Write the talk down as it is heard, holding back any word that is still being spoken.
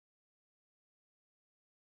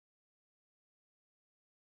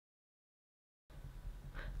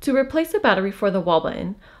To replace a battery for the wall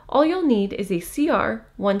button, all you'll need is a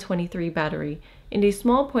CR123 battery and a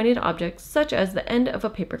small pointed object such as the end of a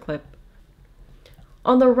paperclip.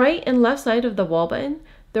 On the right and left side of the wall button,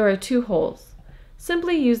 there are 2 holes.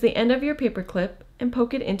 Simply use the end of your paperclip and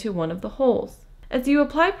poke it into one of the holes. As you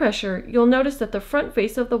apply pressure, you'll notice that the front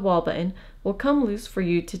face of the wall button will come loose for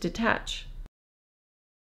you to detach.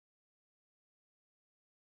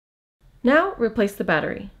 Now replace the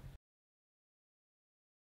battery.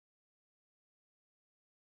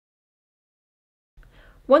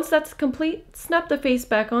 Once that's complete, snap the face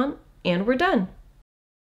back on and we're done.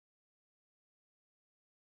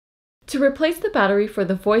 To replace the battery for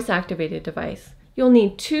the voice-activated device, you'll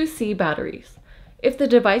need 2 C batteries. If the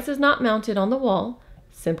device is not mounted on the wall,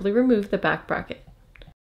 simply remove the back bracket.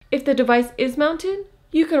 If the device is mounted,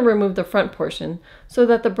 you can remove the front portion so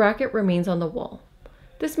that the bracket remains on the wall.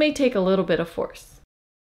 This may take a little bit of force.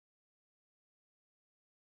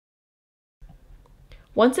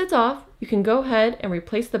 Once it's off, you can go ahead and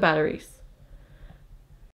replace the batteries.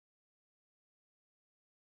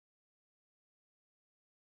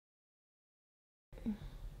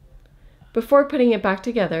 Before putting it back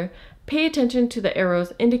together, pay attention to the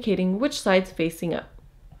arrows indicating which side's facing up.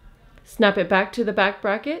 Snap it back to the back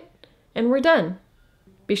bracket, and we're done.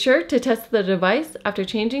 Be sure to test the device after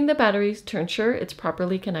changing the batteries to ensure it's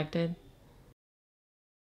properly connected.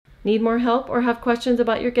 Need more help or have questions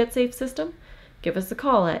about your GetSafe system? Give us a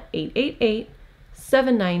call at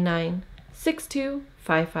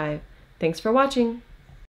 888-799-6255. Thanks for watching.